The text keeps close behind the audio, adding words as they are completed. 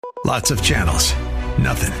Lots of channels,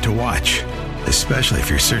 nothing to watch, especially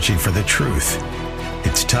if you're searching for the truth.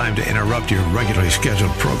 It's time to interrupt your regularly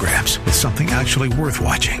scheduled programs with something actually worth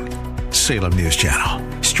watching. Salem News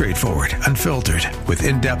Channel. Straightforward, unfiltered, with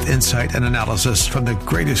in-depth insight and analysis from the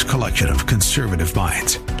greatest collection of conservative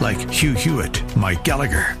minds like Hugh Hewitt, Mike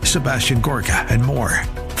Gallagher, Sebastian Gorka, and more.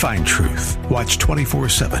 Find truth. Watch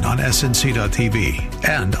 24/7 on snc.tv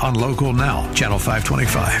and on Local Now, Channel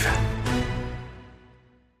 525.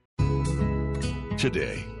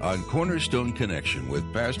 Today on Cornerstone Connection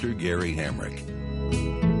with Pastor Gary Hamrick.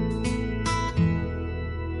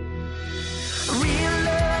 Real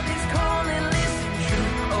love is calling, listen,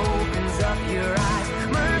 truth opens up your eyes.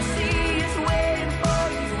 Mercy is waiting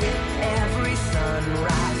for you with every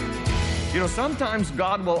sunrise. You know, sometimes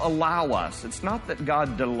God will allow us. It's not that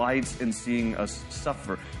God delights in seeing us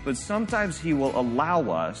suffer, but sometimes He will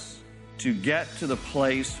allow us to get to the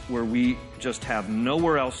place where we just have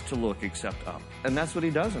nowhere else to look except up. And that's what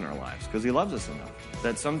He does in our lives, because He loves us enough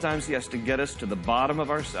that sometimes He has to get us to the bottom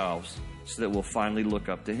of ourselves so that we'll finally look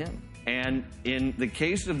up to Him. And in the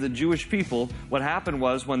case of the Jewish people, what happened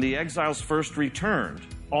was when the exiles first returned,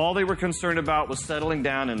 all they were concerned about was settling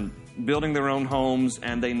down and building their own homes,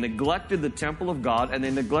 and they neglected the temple of God, and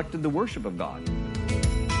they neglected the worship of God.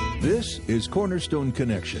 This is Cornerstone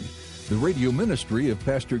Connection, the radio ministry of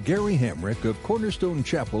Pastor Gary Hamrick of Cornerstone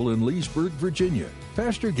Chapel in Leesburg, Virginia.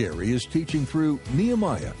 Pastor Gary is teaching through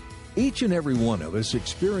Nehemiah. Each and every one of us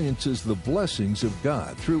experiences the blessings of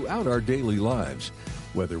God throughout our daily lives,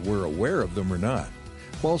 whether we're aware of them or not.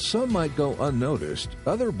 While some might go unnoticed,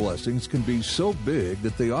 other blessings can be so big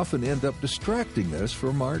that they often end up distracting us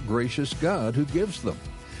from our gracious God who gives them.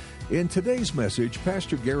 In today's message,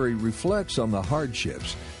 Pastor Gary reflects on the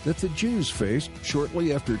hardships that the Jews faced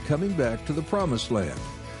shortly after coming back to the Promised Land.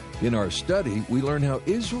 In our study, we learn how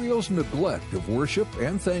Israel's neglect of worship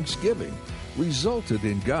and thanksgiving resulted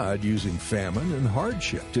in God using famine and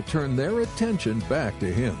hardship to turn their attention back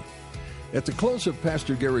to Him. At the close of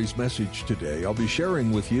Pastor Gary's message today, I'll be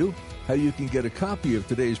sharing with you how you can get a copy of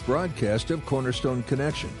today's broadcast of Cornerstone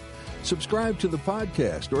Connection. Subscribe to the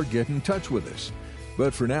podcast or get in touch with us.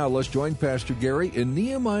 But for now, let's join Pastor Gary in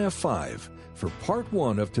Nehemiah 5 for part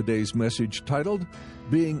 1 of today's message titled,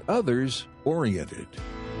 Being Others Oriented.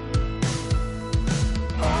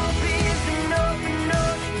 Hope is an open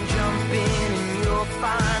ocean, jump in and you'll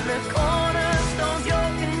find the cornerstones, your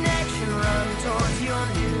connection, run towards your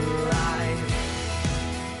new life.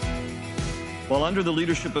 Well, under the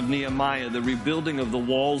leadership of Nehemiah, the rebuilding of the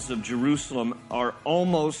walls of Jerusalem are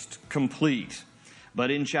almost complete. But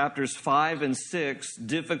in chapters 5 and 6,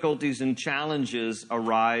 difficulties and challenges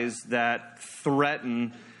arise that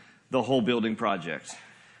threaten the whole building project.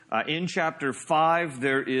 In chapter 5,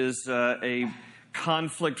 there is a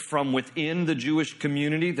conflict from within the Jewish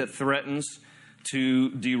community that threatens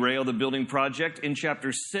to derail the building project. In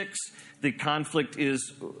chapter 6, the conflict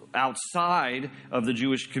is outside of the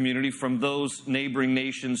Jewish community from those neighboring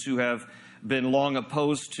nations who have been long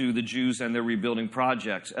opposed to the Jews and their rebuilding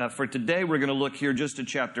project. For today, we're going to look here just at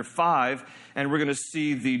chapter 5, and we're going to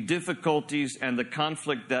see the difficulties and the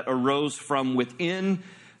conflict that arose from within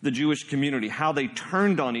the Jewish community, how they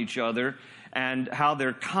turned on each other, and how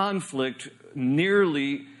their conflict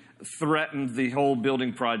nearly threatened the whole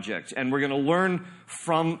building project. And we're going to learn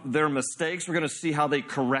from their mistakes. We're going to see how they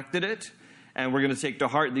corrected it. And we're going to take to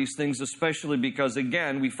heart these things, especially because,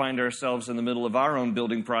 again, we find ourselves in the middle of our own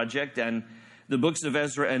building project. And the books of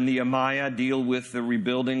Ezra and Nehemiah deal with the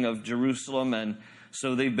rebuilding of Jerusalem. And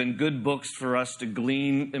so they've been good books for us to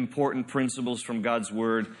glean important principles from God's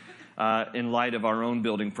Word in light of our own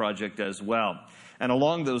building project as well. And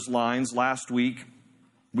along those lines, last week,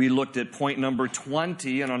 we looked at point number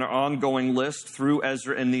 20, and on our ongoing list through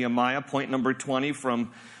Ezra and Nehemiah, point number 20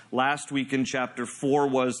 from last week in chapter 4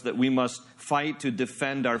 was that we must fight to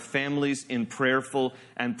defend our families in prayerful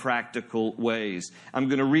and practical ways. I'm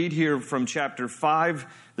going to read here from chapter 5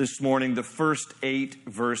 this morning, the first 8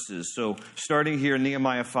 verses. So starting here in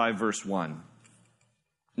Nehemiah 5, verse 1.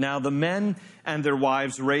 Now the men and their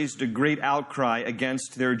wives raised a great outcry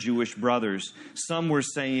against their Jewish brothers. Some were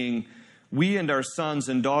saying, "We and our sons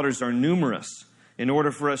and daughters are numerous. In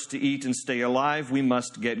order for us to eat and stay alive, we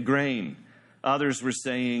must get grain." Others were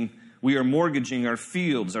saying, "We are mortgaging our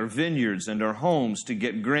fields, our vineyards, and our homes to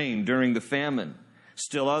get grain during the famine."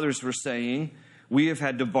 Still others were saying, "We have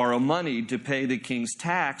had to borrow money to pay the king's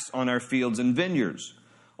tax on our fields and vineyards.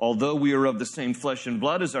 Although we are of the same flesh and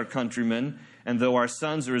blood as our countrymen, and though our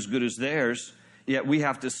sons are as good as theirs, yet we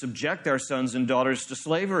have to subject our sons and daughters to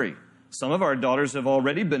slavery. Some of our daughters have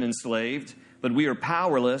already been enslaved, but we are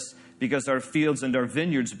powerless because our fields and our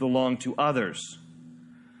vineyards belong to others."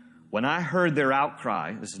 When I heard their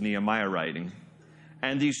outcry," this is Nehemiah writing,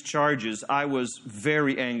 "and these charges, I was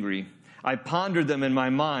very angry. I pondered them in my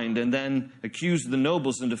mind and then accused the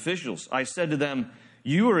nobles and officials. I said to them,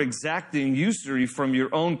 'You are exacting usury from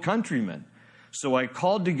your own countrymen.' So I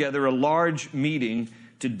called together a large meeting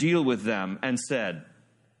to deal with them and said,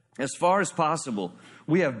 'As far as possible,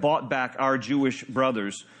 we have bought back our Jewish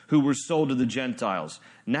brothers who were sold to the Gentiles.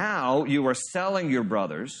 Now you are selling your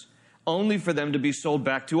brothers only for them to be sold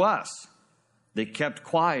back to us.' They kept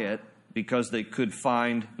quiet because they could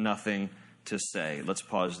find nothing to say." Let's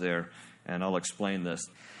pause there and I'll explain this.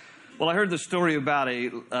 Well, I heard the story about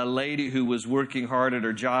a lady who was working hard at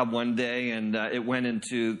her job one day, and it went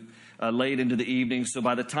into late into the evening. So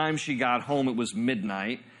by the time she got home, it was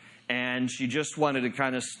midnight, and she just wanted to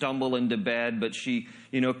kind of stumble into bed, but she,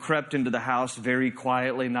 crept into the house very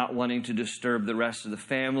quietly, not wanting to disturb the rest of the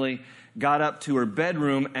family, got up to her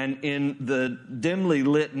bedroom, and in the dimly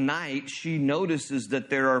lit night, she notices that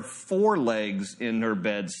there are 4 legs in her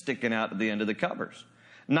bed sticking out at the end of the covers.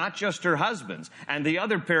 Not just her husband's. And the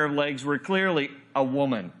other pair of legs were clearly a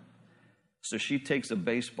woman. So she takes a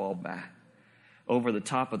baseball bat over the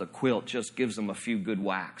top of the quilt, just gives him a few good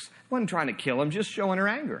whacks. Wasn't trying to kill him, just showing her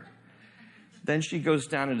anger. Then she goes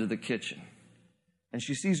down into the kitchen, and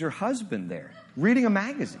she sees her husband there, reading a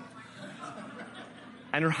magazine.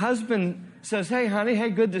 And her husband says, "Hey, honey, hey,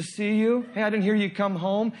 good to see you. Hey, I didn't hear you come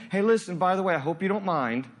home. Hey, listen, by the way, I hope you don't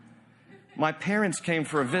mind. My parents came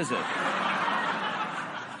for a visit.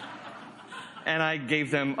 And I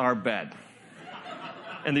gave them our bed."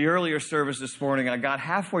 In the earlier service this morning, I got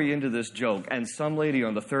halfway into this joke, and some lady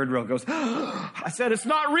on the third row goes, I said, "It's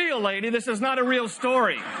not real, lady. This is not a real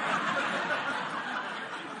story."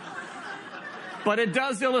 But it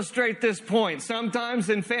does illustrate this point. Sometimes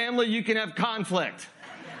in family, you can have conflict.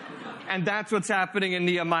 And that's what's happening in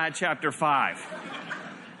Nehemiah chapter 5.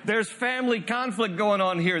 There's family conflict going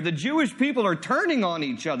on here. The Jewish people are turning on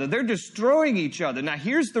each other. They're destroying each other. Now,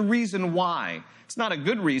 here's the reason why. It's not a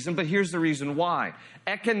good reason, but here's the reason why.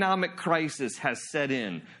 Economic crisis has set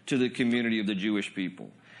in to the community of the Jewish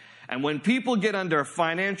people. And when people get under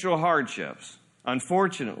financial hardships,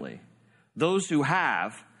 unfortunately, those who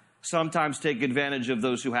have sometimes take advantage of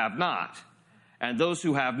those who have not. And those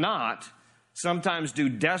who have not sometimes do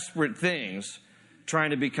desperate things trying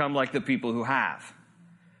to become like the people who have.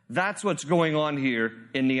 That's what's going on here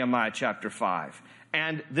in Nehemiah chapter 5.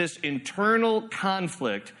 And this internal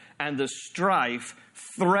conflict and the strife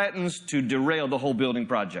threatens to derail the whole building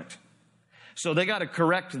project. So they got to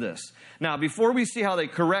correct this. Now, before we see how they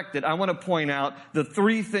correct it, I want to point out the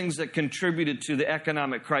 3 things that contributed to the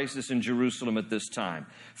economic crisis in Jerusalem at this time.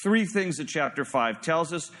 3 things that chapter 5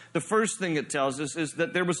 tells us. The first thing it tells us is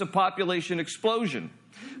that there was a population explosion.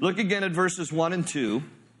 Look again at verses 1 and 2.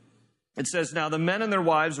 It says, "Now the men and their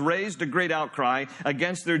wives raised a great outcry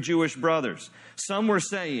against their Jewish brothers. Some were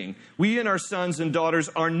saying, 'We and our sons and daughters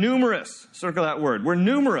are numerous.'" Circle that word. "We're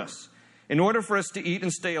numerous. In order for us to eat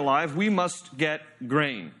and stay alive, we must get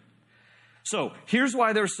grain." So here's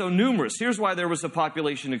why they're so numerous. Here's why there was a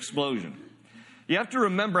population explosion. You have to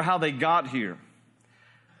remember how they got here.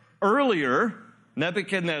 Earlier,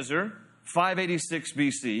 Nebuchadnezzar, 586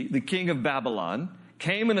 BC, the king of Babylon,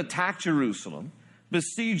 came and attacked Jerusalem,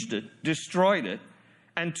 besieged it, destroyed it,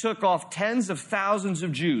 and took off tens of thousands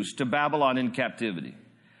of Jews to Babylon in captivity.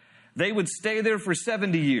 They would stay there for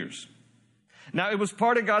 70 years. Now, it was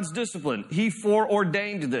part of God's discipline. He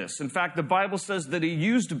foreordained this. In fact, the Bible says that he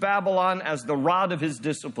used Babylon as the rod of his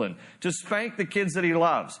discipline to spank the kids that he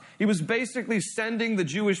loves. He was basically sending the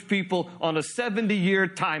Jewish people on a 70-year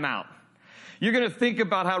timeout. You're going to think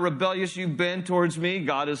about how rebellious you've been towards me,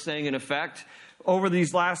 God is saying in effect. Over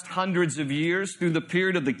these last hundreds of years, through the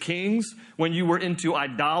period of the kings, when you were into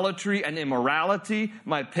idolatry and immorality,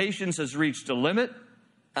 my patience has reached a limit.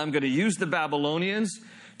 I'm going to use the Babylonians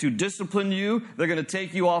to discipline you. They're going to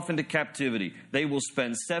take you off into captivity. They will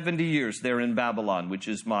spend 70 years there in Babylon, which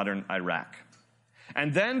is modern Iraq.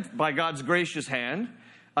 And then, by God's gracious hand,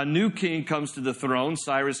 a new king comes to the throne,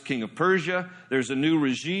 Cyrus, king of Persia. There's a new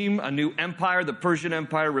regime, a new empire. The Persian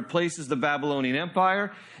Empire replaces the Babylonian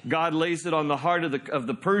Empire. God lays it on the heart of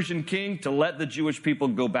the Persian king to let the Jewish people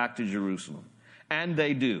go back to Jerusalem. And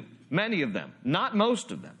they do. Many of them. Not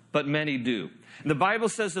most of them, but many do. And the Bible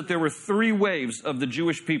says that there were 3 waves of the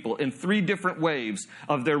Jewish people in 3 different waves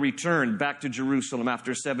of their return back to Jerusalem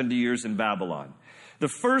after 70 years in Babylon. The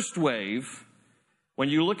first wave, when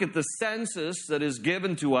you look at the census that is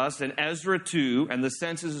given to us in Ezra 2, and the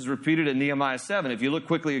census is repeated in Nehemiah 7. If you look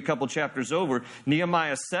quickly a couple chapters over,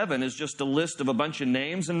 Nehemiah 7 is just a list of a bunch of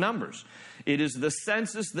names and numbers. It is the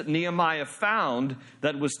census that Nehemiah found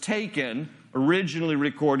that was taken originally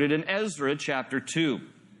recorded in Ezra chapter 2.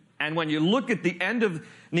 And when you look at the end of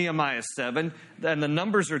Nehemiah 7, and the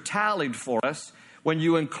numbers are tallied for us, when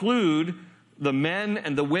you include the men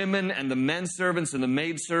and the women and the men servants and the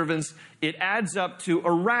maid servants, it adds up to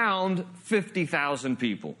around 50,000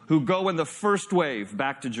 people who go in the first wave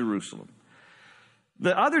back to Jerusalem.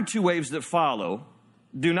 The other two waves that follow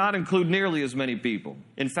do not include nearly as many people.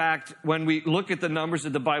 In fact, when we look at the numbers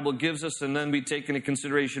that the Bible gives us and then we take into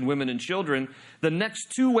consideration women and children, the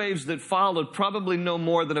next two waves that followed probably no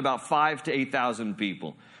more than about 5,000 to 8,000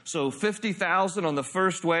 people. So 50,000 on the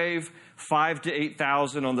first wave, 5,000 to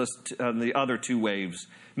 8,000 on the other two waves,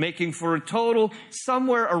 making for a total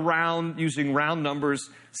somewhere around, using round numbers,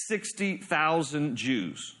 60,000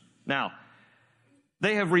 Jews. Now,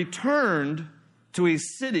 they have returned to a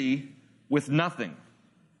city with nothing.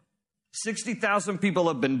 60,000 people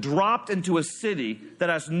have been dropped into a city that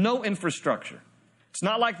has no infrastructure. It's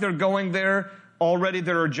not like they're going there, already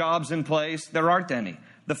there are jobs in place. There aren't any.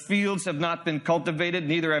 The fields have not been cultivated,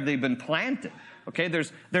 neither have they been planted. Okay,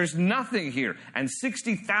 there's nothing here. And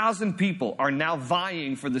 60,000 people are now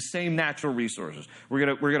vying for the same natural resources.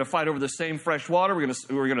 We're gonna fight over the same fresh water.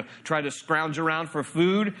 We're gonna try to scrounge around for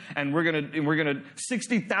food, and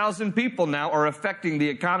 60,000 people now are affecting the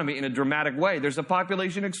economy in a dramatic way. There's a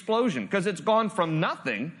population explosion because it's gone from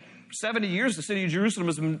nothing. 70 years the city of Jerusalem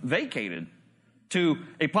has been vacated to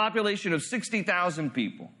a population of 60,000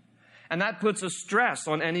 people. And that puts a stress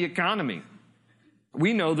on any economy.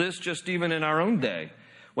 We know this just even in our own day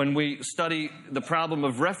when we study the problem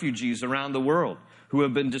of refugees around the world who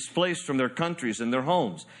have been displaced from their countries and their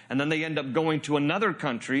homes. And then they end up going to another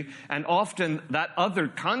country, and often that other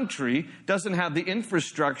country doesn't have the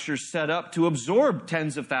infrastructure set up to absorb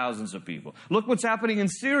tens of thousands of people. Look what's happening in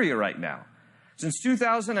Syria right now. Since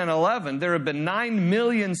 2011, there have been 9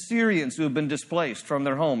 million Syrians who have been displaced from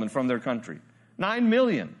their home and from their country. 9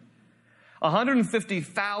 million.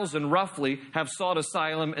 150,000 roughly have sought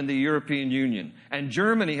asylum in the European Union, and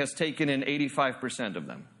Germany has taken in 85% of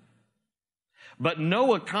them. But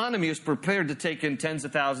no economy is prepared to take in tens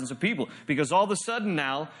of thousands of people, because all of a sudden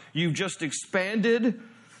now you've just expanded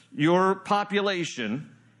your population,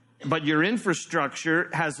 but your infrastructure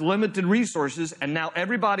has limited resources, and now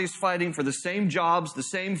everybody's fighting for the same jobs, the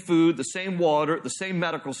same food, the same water, the same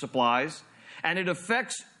medical supplies, and it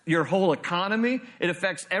affects your whole economy. It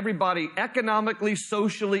affects everybody economically,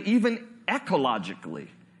 socially, even ecologically.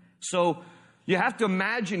 So you have to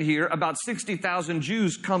imagine here about 60,000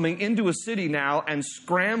 Jews coming into a city now and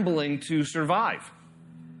scrambling to survive.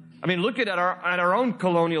 I mean, look at our own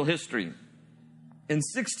colonial history. In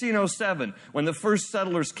 1607, when the first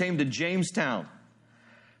settlers came to Jamestown,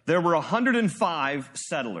 there were 105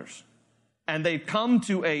 settlers. And they'd come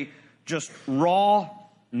to a just raw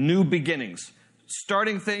new beginnings,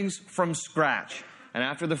 starting things from scratch. And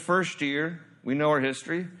after the first year, we know our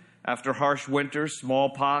history, after harsh winters,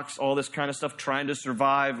 smallpox, all this kind of stuff, trying to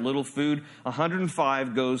survive, little food,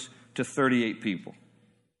 105 goes to 38 people.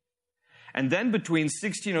 And then between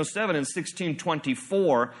 1607 and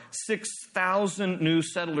 1624, 6,000 new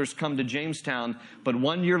settlers come to Jamestown, but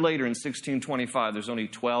 1 year later in 1625, there's only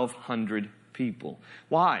 1,200 people.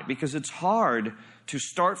 Why? Because it's hard to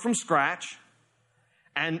start from scratch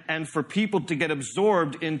and for people to get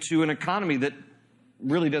absorbed into an economy that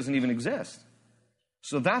really doesn't even exist.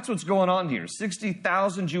 So that's what's going on here.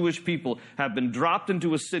 60,000 Jewish people have been dropped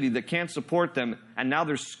into a city that can't support them, and now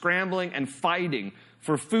they're scrambling and fighting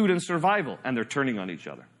for food and survival, and they're turning on each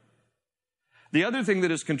other. The other thing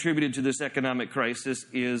that has contributed to this economic crisis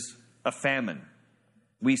is a famine.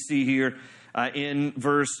 We see here in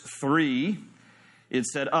verse 3, it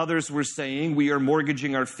said, others were saying, we are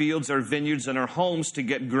mortgaging our fields, our vineyards, and our homes to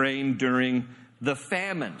get grain during the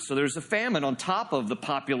famine. So there's a famine on top of the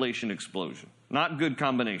population explosion. Not good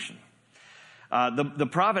combination. The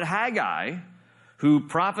prophet Haggai, who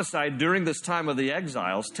prophesied during this time of the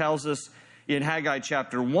exiles, tells us in Haggai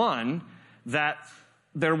chapter 1 that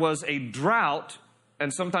there was a drought,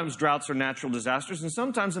 and sometimes droughts are natural disasters, and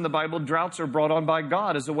sometimes in the Bible, droughts are brought on by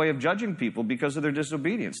God as a way of judging people because of their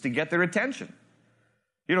disobedience, to get their attention.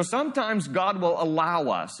 You know, sometimes God will allow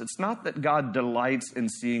us. It's not that God delights in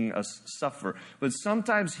seeing us suffer, but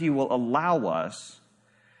sometimes He will allow us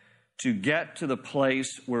to get to the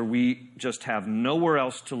place where we just have nowhere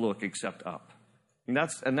else to look except up. And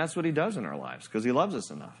that's what He does in our lives, because He loves us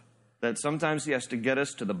enough that sometimes He has to get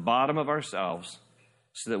us to the bottom of ourselves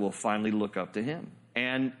so that we'll finally look up to Him.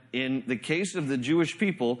 And in the case of the Jewish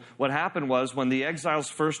people, what happened was when the exiles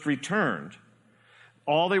first returned,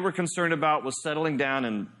 all they were concerned about was settling down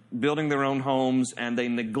and building their own homes, and they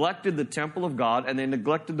neglected the temple of God, and they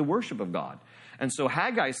neglected the worship of God. And so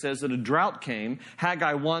Haggai says that a drought came.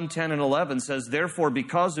 Haggai 1:10 and 11 says, therefore,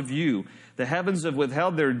 because of you, the heavens have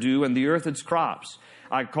withheld their dew and the earth its crops.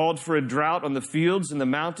 I called for a drought on the fields and the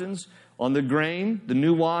mountains, on the grain, the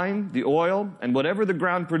new wine, the oil, and whatever the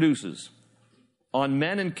ground produces, on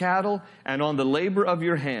men and cattle, and on the labor of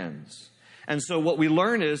your hands. And so what we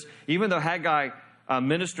learn is, even though Haggai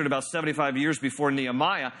ministered about 75 years before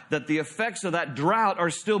Nehemiah, that the effects of that drought are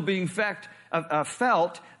still being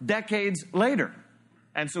felt decades later.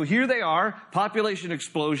 And so here they are, population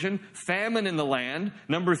explosion, famine in the land.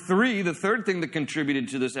 Number three, the third thing that contributed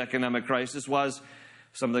to this economic crisis was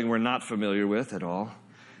something we're not familiar with at all: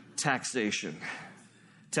 taxation.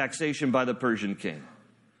 Taxation by the Persian king.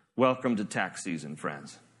 Welcome to tax season,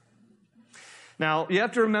 friends. Now, you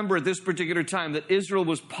have to remember at this particular time that Israel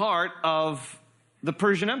was part of the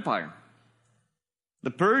Persian Empire.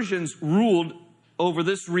 The Persians ruled over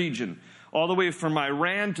this region, all the way from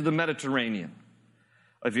Iran to the Mediterranean,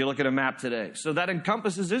 if you look at a map today. So that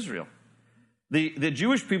encompasses Israel. The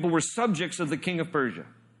Jewish people were subjects of the king of Persia.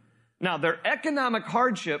 Now, their economic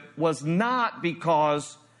hardship was not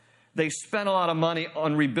because they spent a lot of money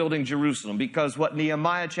on rebuilding Jerusalem, because what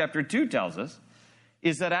Nehemiah chapter 2 tells us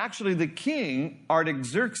is that actually the king,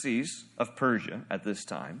 Artaxerxes of Persia at this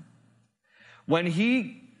time, when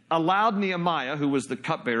he allowed Nehemiah, who was the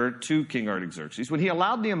cupbearer to King Artaxerxes, when he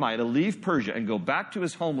allowed Nehemiah to leave Persia and go back to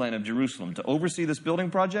his homeland of Jerusalem to oversee this building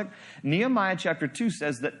project, Nehemiah chapter 2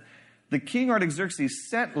 says that the king Artaxerxes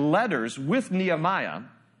sent letters with Nehemiah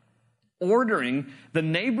ordering the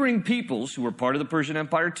neighboring peoples, who were part of the Persian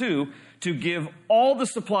Empire too, to give all the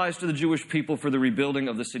supplies to the Jewish people for the rebuilding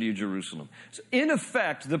of the city of Jerusalem. So in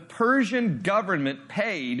effect, the Persian government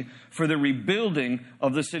paid for the rebuilding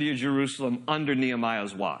of the city of Jerusalem under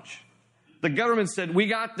Nehemiah's watch. The government said, we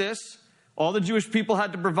got this. All the Jewish people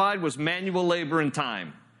had to provide was manual labor and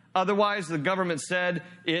time. Otherwise, the government said,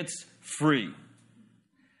 it's free.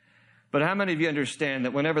 But how many of you understand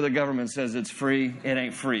that whenever the government says it's free, it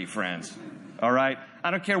ain't free, friends? All right?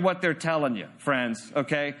 I don't care what they're telling you, friends,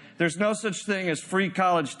 okay? There's no such thing as free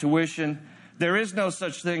college tuition. There is no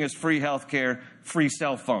such thing as free health care, free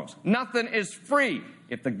cell phones. Nothing is free.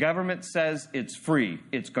 If the government says it's free,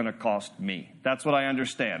 it's going to cost me. That's what I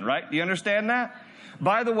understand, right? Do you understand that?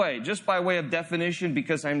 By the way, just by way of definition,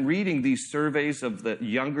 because I'm reading these surveys of the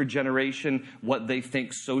younger generation, what they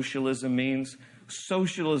think socialism means.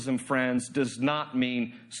 Socialism, friends, does not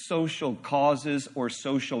mean social causes or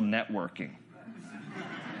social networking.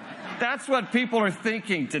 That's what people are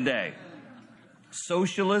thinking today.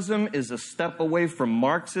 Socialism is a step away from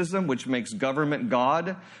Marxism, which makes government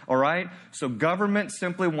God, all right? So government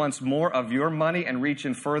simply wants more of your money and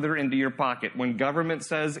reaching further into your pocket. When government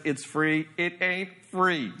says it's free, it ain't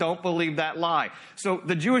free. Don't believe that lie. So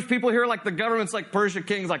the Jewish people here, like the government's like Persia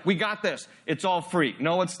kings, like, we got this. It's all free.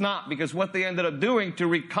 No, it's not, because what they ended up doing to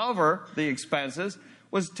recover the expenses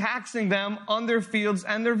was taxing them on their fields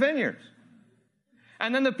and their vineyards.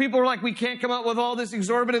 And then the people were like, we can't come up with all this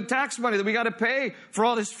exorbitant tax money that we got to pay for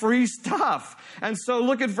all this free stuff. And so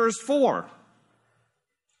look at verse 4.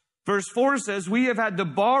 Verse 4 says, we have had to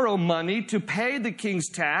borrow money to pay the king's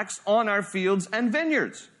tax on our fields and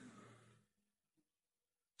vineyards.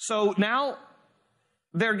 So now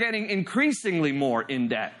they're getting increasingly more in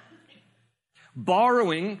debt.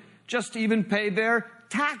 Borrowing just to even pay their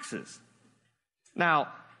taxes. Now,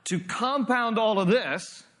 to compound all of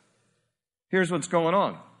this, here's what's going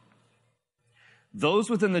on. Those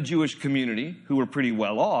within the Jewish community who were pretty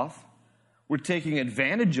well off were taking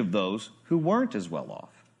advantage of those who weren't as well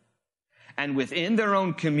off. And within their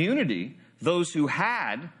own community, those who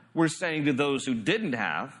had were saying to those who didn't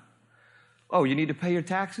have, oh, you need to pay your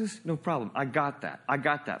taxes? No problem. I got that. I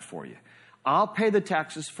got that for you. I'll pay the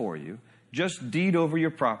taxes for you. Just deed over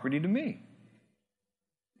your property to me.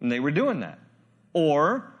 And they were doing that.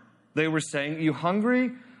 Or they were saying, you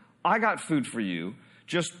hungry? I got food for you.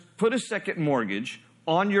 Just put a second mortgage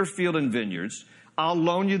on your field and vineyards. I'll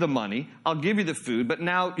loan you the money. I'll give you the food. But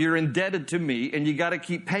now you're indebted to me and you got to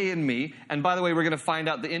keep paying me. And by the way, we're going to find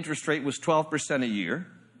out the interest rate was 12% a year.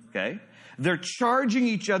 Okay. They're charging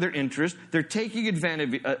each other interest. They're taking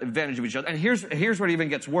advantage of each other. And here's what even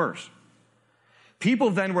gets worse.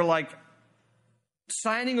 People then were like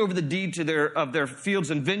signing over the deed to of their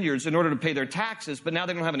fields and vineyards in order to pay their taxes. But now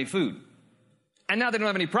they don't have any food. And now they don't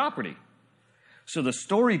have any property. So the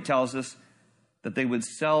story tells us that they would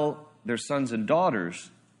sell their sons and daughters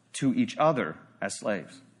to each other as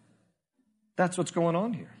slaves. That's what's going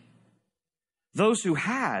on here. Those who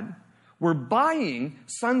had were buying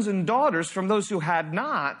sons and daughters from those who had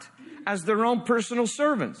not as their own personal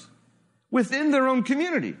servants within their own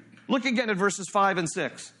community. Look again at verses 5 and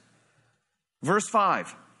 6. Verse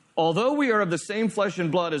 5. Although we are of the same flesh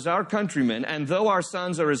and blood as our countrymen, and though our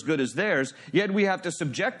sons are as good as theirs, yet we have to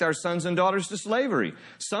subject our sons and daughters to slavery.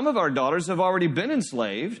 Some of our daughters have already been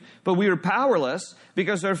enslaved, but we are powerless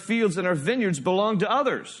because our fields and our vineyards belong to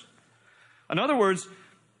others. In other words,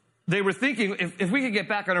 they were thinking, if we could get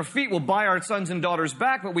back on our feet, we'll buy our sons and daughters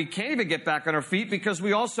back, but we can't even get back on our feet because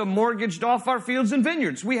we also mortgaged off our fields and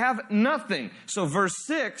vineyards. We have nothing. So verse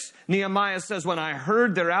 6, Nehemiah says, when I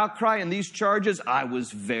heard their outcry and these charges, I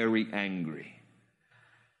was very angry.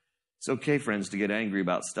 It's okay, friends, to get angry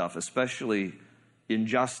about stuff, especially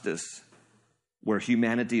injustice where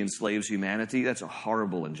humanity enslaves humanity. That's a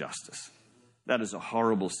horrible injustice. That is a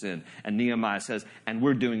horrible sin. And Nehemiah says, and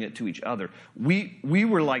we're doing it to each other. We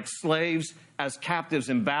were like slaves as captives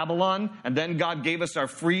in Babylon, and then God gave us our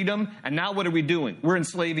freedom, and now what are we doing? We're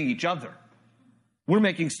enslaving each other. We're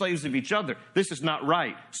making slaves of each other. This is not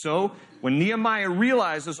right. So when Nehemiah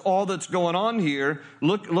realizes all that's going on here,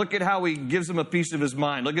 look at how he gives them a piece of his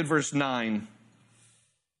mind. Look at verse 9.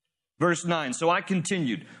 Verse 9, so I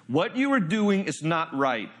continued, what you are doing is not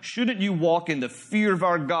right. Shouldn't you walk in the fear of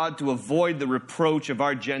our God to avoid the reproach of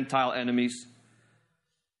our Gentile enemies?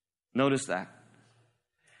 Notice that.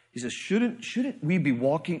 He says, shouldn't we be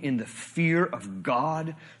walking in the fear of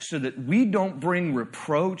God so that we don't bring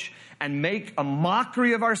reproach and make a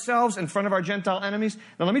mockery of ourselves in front of our Gentile enemies?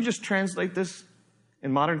 Now let me just translate this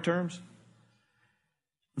in modern terms.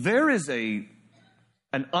 There is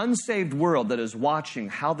an unsaved world that is watching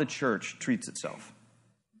how the church treats itself,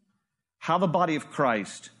 how the body of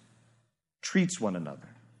Christ treats one another.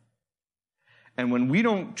 And when we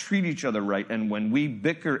don't treat each other right, and when we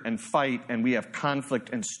bicker and fight, and we have conflict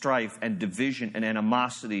and strife and division and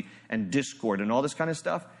animosity and discord and all this kind of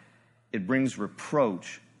stuff, it brings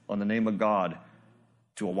reproach on the name of God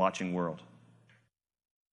to a watching world.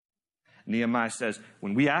 Nehemiah says,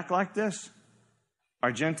 when we act like this,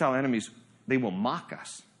 our Gentile enemies, they will mock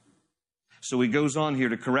us. So he goes on here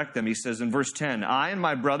to correct them. He says in verse 10, I and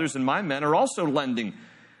my brothers and my men are also lending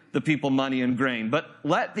the people money and grain, but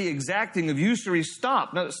let the exacting of usury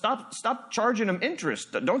stop. No, stop charging them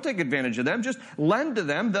interest. Don't take advantage of them. Just lend to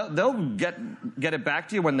them. They'll get it back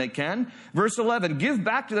to you when they can. Verse 11, give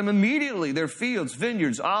back to them immediately their fields,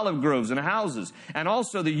 vineyards, olive groves, and houses, and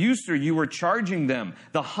also the usury you were charging them,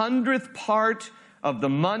 the 100th part of the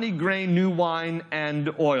money, grain, new wine,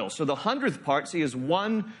 and oil. So the 100th part, see, is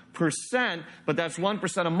 1%, but that's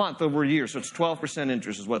 1% a month over a year. So it's 12%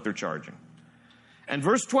 interest is what they're charging. And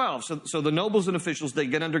verse 12, so the nobles and officials, they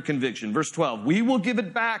get under conviction. Verse 12, we will give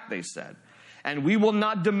it back, they said, and we will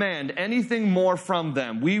not demand anything more from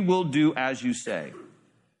them. We will do as you say.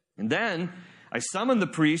 And then I summoned the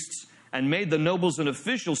priests and made the nobles and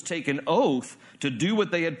officials take an oath to do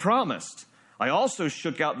what they had promised. I also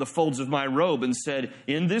shook out the folds of my robe and said,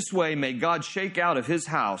 in this way may God shake out of his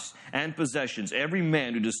house and possessions every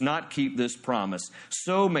man who does not keep this promise.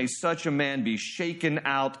 So may such a man be shaken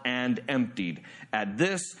out and emptied. At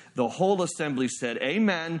this, the whole assembly said,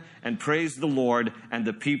 amen, and praised the Lord, and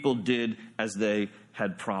the people did as they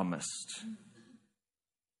had promised.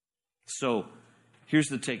 So, here's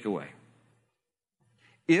the takeaway.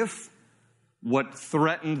 If what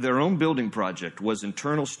threatened their own building project was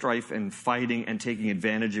internal strife and fighting and taking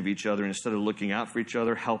advantage of each other instead of looking out for each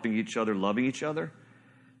other, helping each other, loving each other,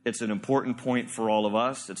 it's an important point for all of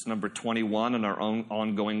us. It's number 21 on our own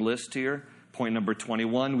ongoing list here. Point number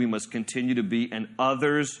 21, we must continue to be an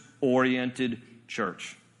others-oriented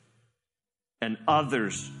church. An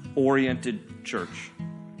others-oriented church.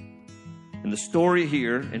 In the story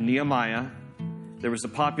here in Nehemiah, there was a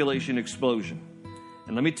population explosion.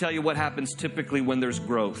 And let me tell you what happens typically when there's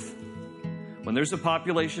growth. When there's a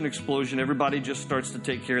population explosion, everybody just starts to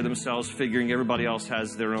take care of themselves, figuring everybody else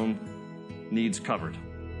has their own needs covered.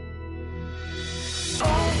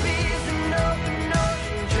 Hope is an open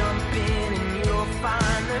ocean, jump in and you'll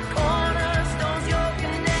find the cornerstones, your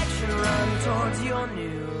connection, run towards your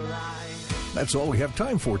new life. That's all we have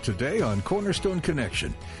time for today on Cornerstone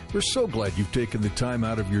Connection. We're so glad you've taken the time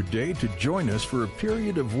out of your day to join us for a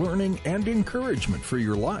period of learning and encouragement for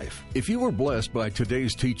your life. If you were blessed by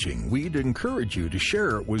today's teaching, we'd encourage you to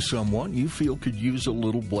share it with someone you feel could use a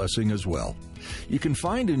little blessing as well. You can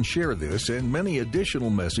find and share this and many additional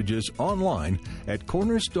messages online at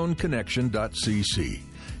cornerstoneconnection.cc.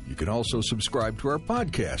 You can also subscribe to our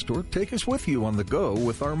podcast or take us with you on the go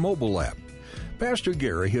with our mobile app. Pastor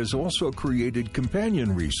Gary has also created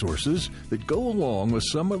companion resources that go along with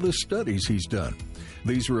some of the studies he's done.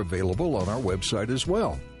 These are available on our website as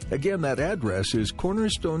well. Again, that address is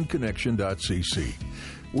cornerstoneconnection.cc.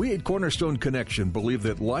 We at Cornerstone Connection believe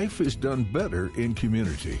that life is done better in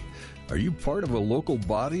community. Are you part of a local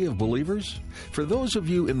body of believers? For those of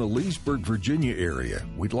you in the Leesburg, Virginia area,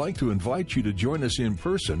 we'd like to invite you to join us in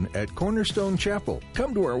person at Cornerstone Chapel.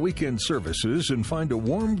 Come to our weekend services and find a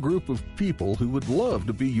warm group of people who would love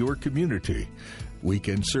to be your community.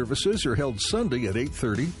 Weekend services are held Sunday at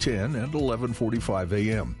 8:30, 10, and 11:45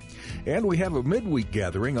 a.m. And we have a midweek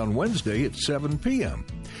gathering on Wednesday at 7 p.m.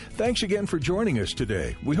 Thanks again for joining us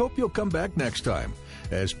today. We hope you'll come back next time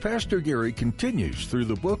as Pastor Gary continues through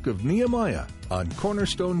the book of Nehemiah on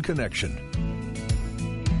Cornerstone Connection.